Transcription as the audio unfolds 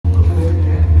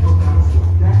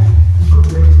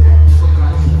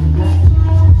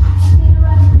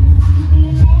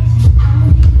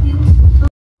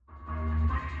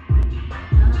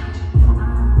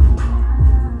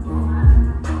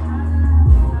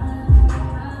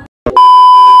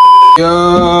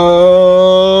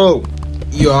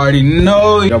already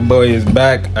know your boy is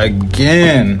back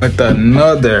again with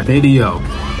another video.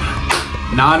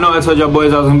 Now I know I told y'all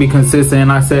boys I was gonna be consistent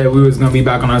and I said we was gonna be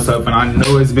back on our stuff, and I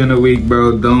know it's been a week,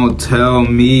 bro. Don't tell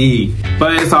me.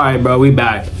 But it's alright, bro, we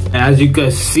back. And as you can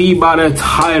see by the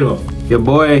title, your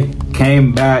boy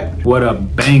came back with a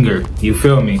banger, you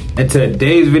feel me? In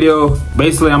today's video,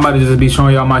 basically I'm about to just be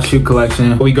showing y'all my shoe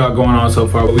collection, what we got going on so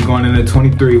far, what we going into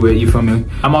 23 with, you feel me?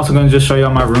 I'm also gonna just show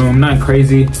y'all my room, nothing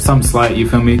crazy, some slight, you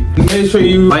feel me? Make sure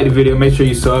you like the video, make sure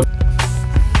you sub.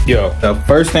 Yo, the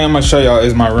first thing I'm gonna show y'all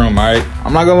is my room, alright?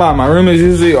 I'm not gonna lie, my room is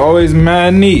usually always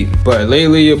mad neat, but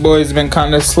lately your boy's been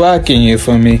kind of slacking, you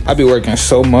feel me? I be working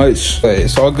so much, but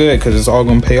it's all good because it's all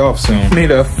gonna pay off soon. I mean,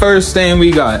 the first thing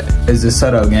we got is the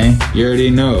setup, gang. You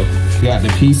already know. We got the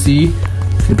PC,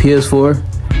 the PS4.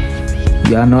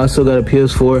 Yeah, I know I still got a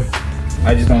PS4.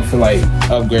 I just don't feel like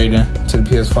upgrading to the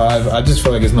PS5. I just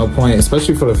feel like it's no point,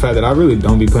 especially for the fact that I really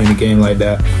don't be playing the game like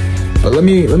that. But let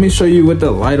me show you with the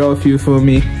light off, you feel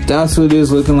me? That's what it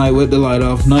is looking like with the light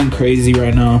off. Nothing crazy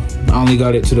right now. I only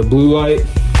got it to the blue light.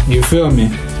 You feel me?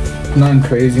 Nothing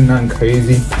crazy,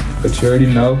 but you already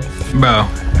know. Bro,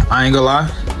 I ain't gonna lie.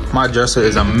 My dresser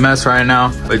is a mess right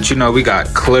now. But you know, we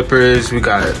got clippers, we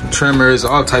got trimmers,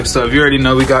 all types of stuff. You already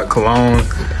know we got cologne.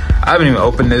 I haven't even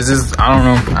opened this. I don't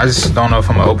know. I just don't know if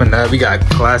I'm gonna open that. We got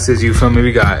glasses, you feel me?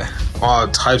 We got all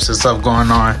types of stuff going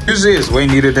on. Usually it's way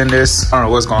neater than this. I don't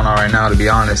know what's going on right now, to be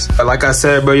honest. But like I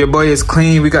said, bro, your boy is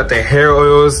clean. We got the hair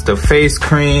oils, the face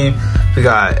cream. We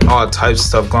got all types of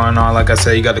stuff going on. Like I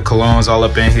said, you got the colognes all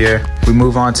up in here. We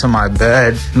move on to my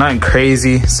bed. Nothing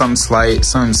crazy, something slight,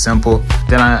 something simple.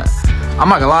 Then I'm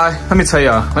not gonna lie, let me tell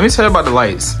y'all about the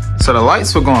lights. So the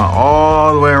lights were going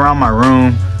all the way around my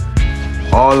room,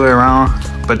 all the way around,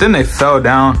 but then they fell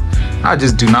down. I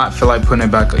just do not feel like putting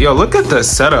it back up. Yo, look at the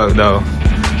setup though.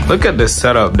 Look at the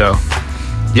setup though.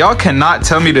 Y'all cannot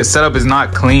tell me the setup is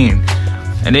not clean.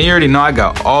 And then you already know I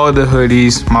got all the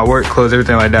hoodies, my work clothes,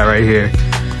 everything like that right here.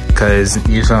 Cause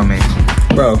you feel me.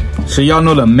 Bro, so y'all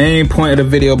know the main point of the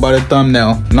video by the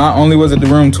thumbnail. Not only was it the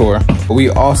room tour, but we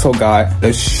also got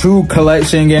the shoe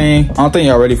collection, gang. I don't think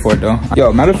y'all ready for it though.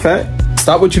 Yo, matter of fact,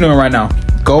 stop what you're doing right now.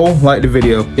 Go like the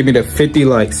video, give me the 50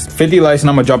 likes. 50 likes and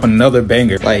I'm gonna drop another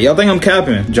banger. Like, y'all think I'm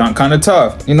capping? Jump kinda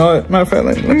tough. You know what, matter of fact,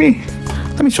 let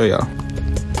me show y'all.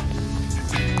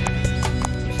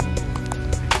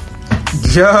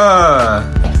 Yeah,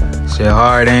 shit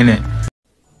hard, ain't it?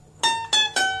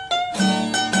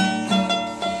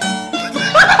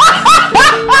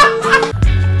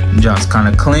 Jump's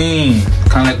kinda clean,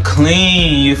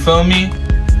 you feel me?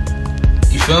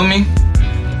 You feel me?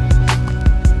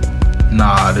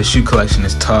 Nah, the shoe collection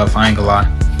is tough. I ain't gonna lie.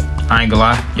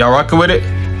 Y'all rockin' with it?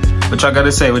 What y'all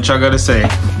gotta say?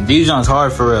 These joints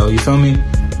hard for real, you feel me?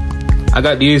 I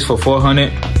got these for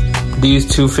 400, these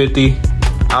 250.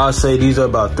 I'll say these are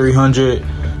about 300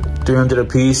 a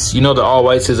piece. You know the all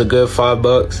whites is a good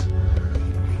 $5.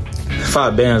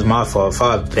 5 bands, my fault,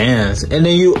 5 bands. And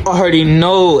then you already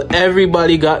know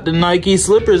everybody got the Nike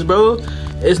slippers, bro.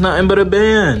 It's nothing but a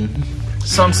band.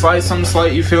 Some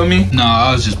slight, you feel me? No,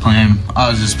 I was just playing.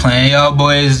 Y'all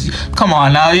boys, come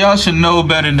on now. Y'all should know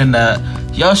better than that.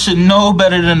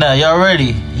 Y'all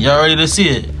ready? Y'all ready to see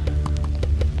it?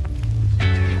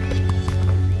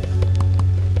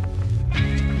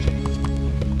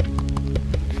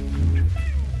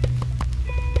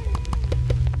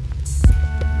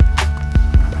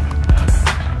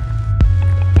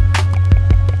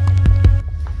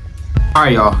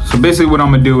 Alright y'all, so basically what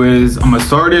I'm gonna do is I'm gonna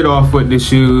start it off with the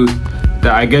shoes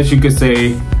that I guess you could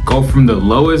say go from the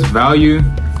lowest value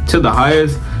to the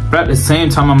highest, but at the same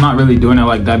time I'm not really doing it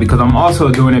like that because I'm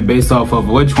also doing it based off of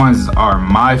which ones are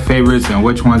my favorites and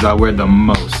which ones I wear the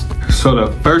most. So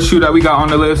the first shoe that we got on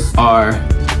the list are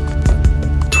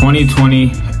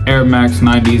 2020 Air Max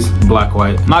 90s black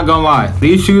white. Not gonna lie,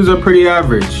 these shoes are pretty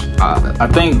average. I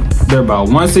think they're about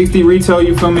 160 retail,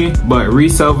 you feel me? But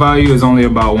resale value is only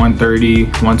about 130,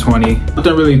 120.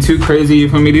 Nothing really too crazy, you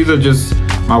feel me? These are just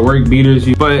my work beaters.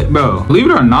 But bro, believe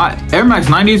it or not, Air Max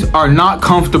 90s are not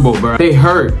comfortable, bro. They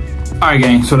hurt. Alright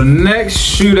gang, so the next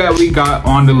shoe that we got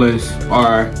on the list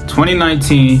are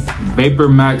 2019 Vapor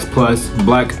Max Plus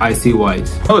Black Icy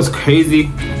Whites. What's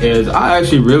crazy is I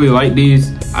actually really like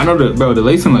these. I know that, bro, the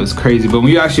lacing looks crazy, but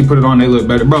when you actually put it on, they look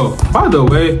better. Bro, by the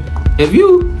way, if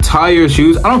you tie your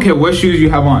shoes, I don't care what shoes you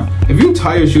have on. If you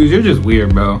tie your shoes, you're just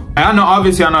weird, bro. And I know,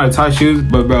 obviously, I know how to tie shoes,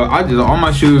 but bro, all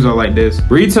my shoes are like this.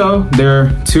 Retail,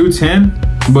 they're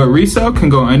 $210, but resale can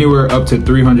go anywhere up to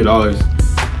 $300.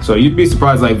 So you'd be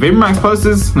surprised, like Vapor Max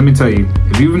Pluses, let me tell you,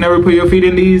 if you've never put your feet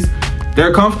in these,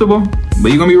 they're comfortable, but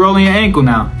you're gonna be rolling your ankle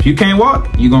now. If you can't walk,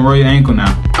 you're gonna roll your ankle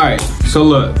now. All right, So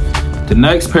look, the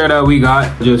next pair that we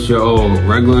got, just your old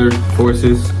regular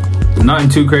Forces. Nothing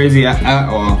too crazy at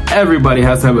all. Everybody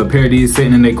has to have a pair of these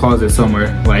sitting in their closet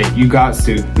somewhere. Like, you got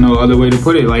to. No other way to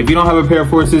put it. Like, if you don't have a pair of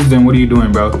Forces, then what are you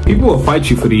doing, bro? People will fight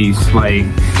you for these. Like,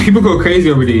 people go crazy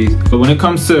over these. But when it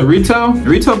comes to retail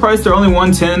price, they're only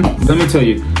 $110. Let me tell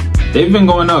you, they've been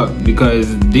going up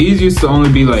because these used to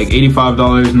only be like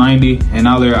 $85, $90, and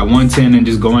now they're at $110 and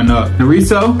just going up. The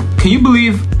resale, can you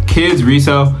believe kids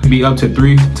resale be up to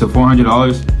 $300 to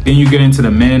 $400? Then you get into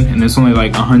the men and it's only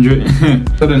like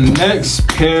 $100. So the next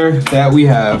pair that we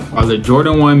have are the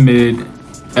Jordan 1 Mid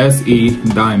SE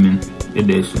Diamond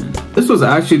Edition. This was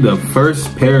actually the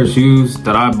first pair of shoes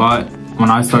that I bought when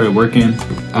I started working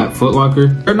at Foot Locker.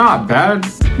 They're not bad,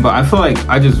 but I feel like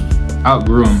I just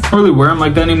outgrew them. I don't really wear them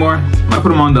like that anymore. I put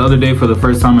them on the other day for the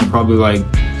first time in probably like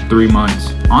 3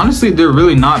 months. Honestly, they're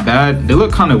really not bad. They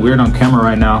look kind of weird on camera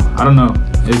right now. I don't know.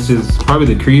 It's just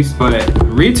probably the crease. But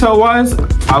retail wise,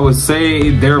 I would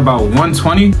say they're about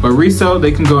 $120. But resale,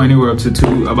 they can go anywhere up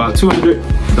to about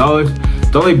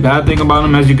 $200. The only bad thing about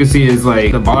them, as you can see, is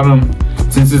like the bottom.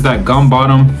 Since it's that gum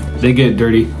bottom, they get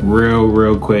dirty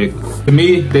real quick. To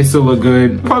me, they still look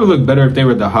good. Probably look better if they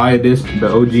were the high edition,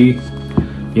 the OG.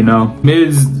 You know,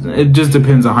 mids, it just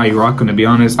depends on how you rock them, to be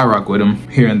honest. I rock with them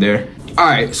here and there. All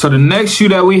right, so the next shoe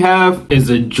that we have is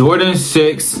a Jordan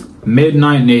 6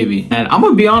 Midnight Navy. And I'm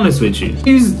gonna be honest with you.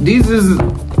 These is,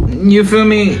 you feel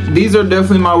me? These are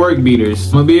definitely my work beaters.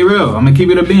 I'm gonna be real, I'm gonna keep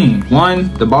it a bean.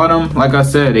 One, the bottom, like I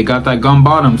said, they got that gum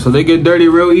bottom, so they get dirty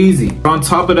real easy. But on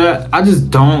top of that, I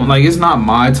just don't, like, it's not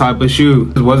my type of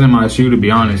shoe. It wasn't my shoe, to be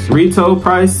honest. Retail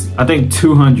price, I think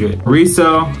 $200.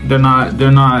 Resale,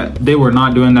 they were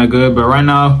not doing that good, but right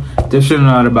now, they're sitting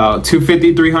at about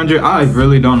 $250, $300. I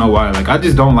really don't know why. Like, I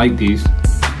just don't like these.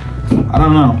 I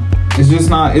don't know. It's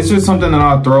just something that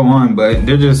I'll throw on, but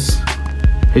they just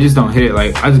don't hit.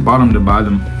 Like, I just bought them to buy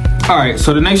them. All right,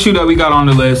 so the next shoe that we got on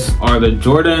the list are the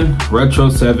Jordan Retro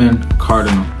 7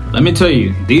 Cardinal. Let me tell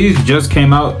you, these just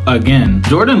came out again.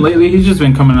 Jordan lately, he's just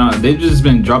been coming out. They've just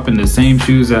been dropping the same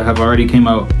shoes that have already came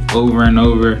out over and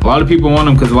over. A lot of people want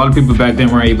them because a lot of people back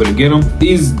then weren't able to get them.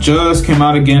 These just came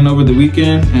out again over the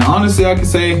weekend. And honestly, I can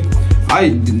say,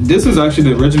 this is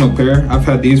actually the original pair. I've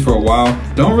had these for a while.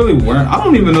 Don't really wear, I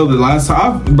don't even know the last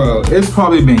time, bro, it's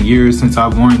probably been years since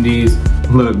I've worn these.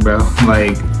 Look, bro,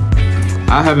 like,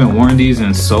 I haven't worn these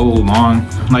in so long.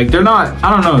 Like, they're not, I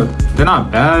don't know, they're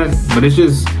not bad, but it's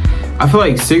just, I feel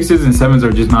like 6s and 7s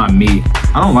are just not me.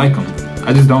 I don't like them.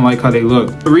 I just don't like how they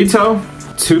look. Retail,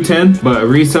 $210, but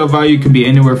resale value could be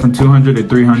anywhere from $200 to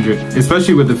 $300,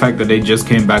 especially with the fact that they just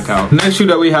came back out. The next shoe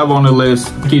that we have on the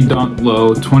list, Nike Dunk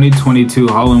Low 2022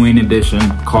 Halloween Edition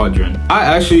Cauldron. I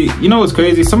actually, you know what's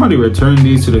crazy? Somebody returned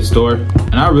these to the store,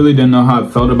 and I really didn't know how I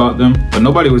felt about them, but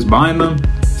nobody was buying them.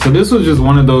 So this was just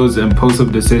one of those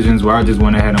impulsive decisions where I just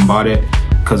went ahead and bought it,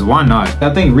 because why not?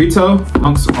 I think retail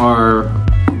Dunks are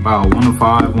about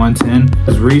 $105, $110.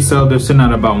 As resale, they're sitting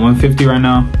at about $150 right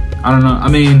now. I don't know, I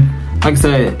mean, like I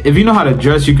said, if you know how to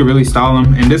dress, you can really style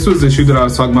them. And this was the shoe that I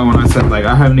was talking about when I said, like,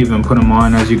 I haven't even put them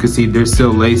on. As you can see, they're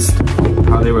still laced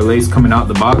how they were laced coming out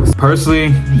the box. Personally,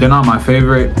 they're not my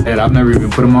favorite, and I've never even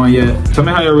put them on yet. Tell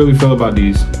me how you really feel about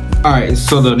these. All right,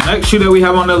 so the next shoe that we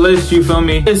have on the list, you feel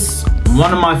me? It's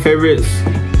one of my favorites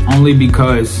only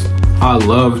because I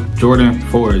love Jordan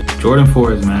 4s. Jordan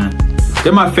 4s, man.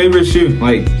 They're my favorite shoe.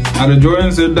 Like, out of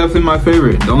Jordans, they're definitely my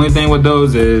favorite. The only thing with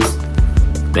those is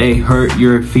they hurt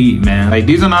your feet, man. Like,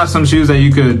 these are not some shoes that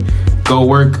you could go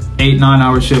work 8-9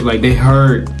 hour shift. Like, they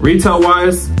hurt. Retail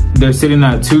wise, they're sitting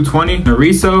at $220. The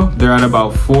resale, they're at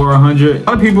about $400. A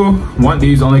lot of people want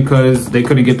these only because they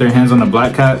couldn't get their hands on the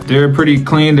Black Cat. They're pretty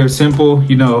clean, they're simple.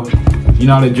 You know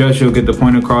how to dress, you'll get the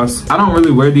point across. I don't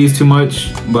really wear these too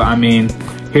much, but I mean,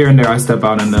 here and there I step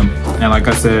out in them. And like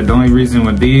I said, the only reason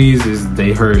with these is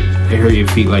they hurt your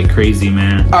feet like crazy,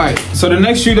 man. All right, so the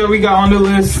next shoe that we got on the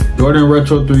list, Jordan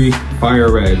Retro 3 Fire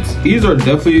Reds. These are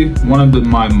definitely one of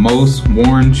my most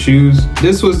worn shoes.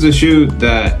 This was the shoe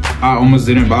that I almost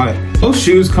didn't buy. Those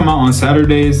shoes come out on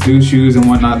Saturdays, new shoes and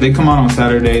whatnot. They come out on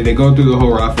Saturday, they go through the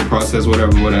whole raffle process,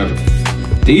 whatever.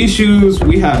 These shoes,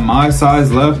 we had my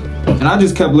size left. And I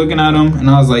just kept looking at them and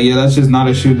I was like, yeah, that's just not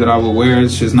a shoe that I would wear.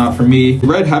 It's just not for me.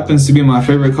 Red happens to be my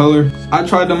favorite color. I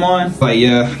tried them on, like,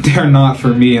 yeah, they're not for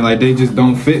me. Like, they just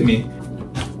don't fit me.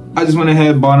 I just went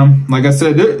ahead, bought them. Like I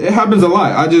said, it happens a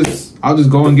lot. I'll just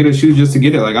go and get a shoe just to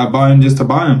get it. Like, I buy them just to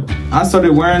buy them. I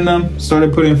started wearing them,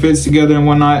 started putting fits together and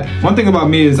whatnot. One thing about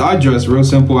me is I dress real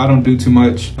simple. I don't do too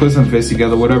much. Put some fits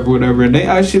together, whatever. And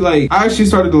I actually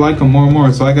started to like them more and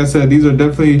more. So like I said, these are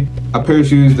definitely a pair of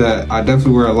shoes that I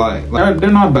definitely wear a lot. Like,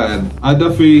 they're not bad.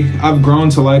 I've grown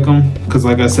to like them. Cause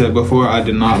like I said before, I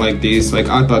did not like these. Like,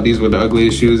 I thought these were the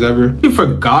ugliest shoes ever. You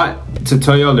forgot to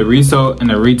tell y'all the resale and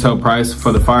the retail price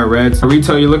for the Fire Reds. For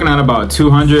retail, you're looking at about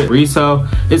 200. Resale,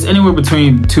 it's anywhere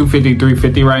between 250,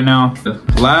 350 right now. The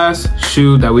last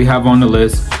shoe that we have on the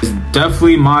list is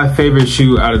definitely my favorite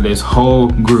shoe out of this whole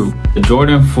group, the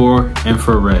Jordan 4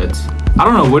 Infrareds. I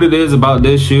don't know what it is about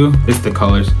this shoe, it's the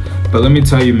colors. But let me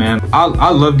tell you, man,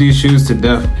 I love these shoes to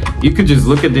death. You could just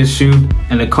look at this shoe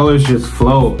and the colors just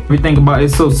flow. Everything about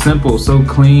it's so simple, so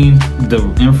clean. The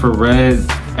infrared,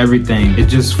 everything, it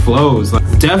just flows.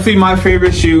 Like, definitely my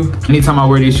favorite shoe. Anytime I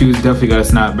wear these shoes, definitely gotta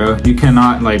snap, bro. You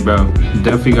cannot, like, bro,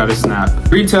 definitely gotta snap.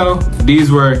 Retail,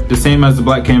 these were the same as the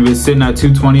black canvas, sitting at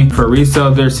 220. For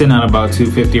resale, they're sitting at about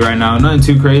 250 right now.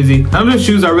 Nothing too crazy. None of the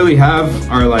shoes I really have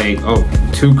are like, oh,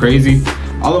 too crazy.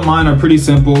 All of mine are pretty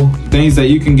simple, things that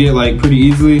you can get like pretty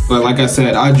easily. But like I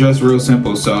said, I dress real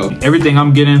simple, so everything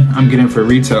I'm getting for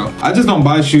retail. I just don't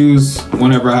buy shoes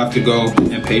whenever I have to go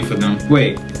and pay for them.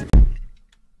 Wait.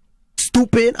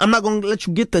 Stupid, I'm not gonna let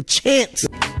you get the chance.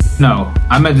 No,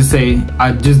 I meant to say,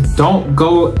 I just don't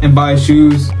go and buy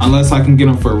shoes unless I can get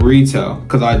them for retail.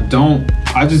 Cause I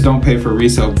just don't pay for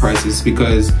resale prices,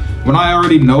 because when I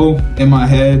already know in my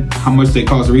head how much they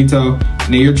cost retail,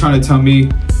 and then you're trying to tell me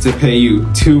to pay you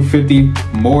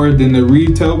 $250 more than the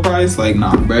retail price, like,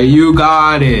 nah, bro, you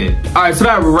got it. All right, so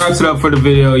that wraps it up for the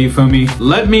video, you feel me?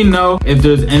 Let me know if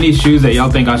there's any shoes that y'all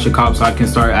think I should cop so I can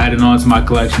start adding on to my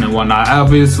collection and whatnot.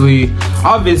 Obviously,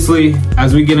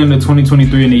 as we get into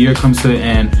 2023 and the year comes to the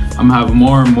end, I'm gonna have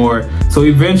more and more. So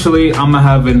eventually, I'm gonna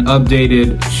have an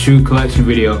updated shoe collection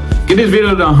video. Get this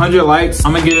video to 100 likes,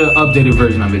 I'm gonna get an updated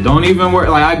version of it. Don't even worry,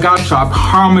 like, I got y'all,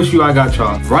 I promise you I got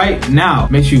y'all. Right now,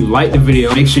 make sure you like the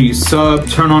video, make sure you sub,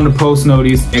 turn on the post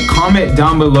notice, and comment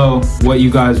down below what you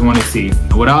guys wanna see.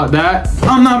 And without that,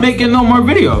 I'm not making no more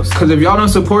videos. Cause if y'all don't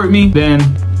support me, then,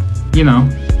 you know,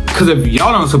 cause if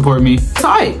y'all don't support me, it's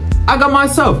alright, I got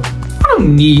myself. I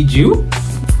don't need you,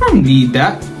 I don't need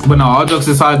that. But no, all jokes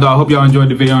aside though, I hope y'all enjoyed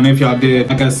the video, and if y'all did,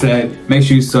 like I said, make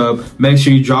sure you sub, make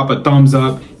sure you drop a thumbs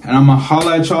up, and I'm gonna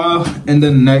holla at y'all in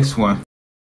the next one.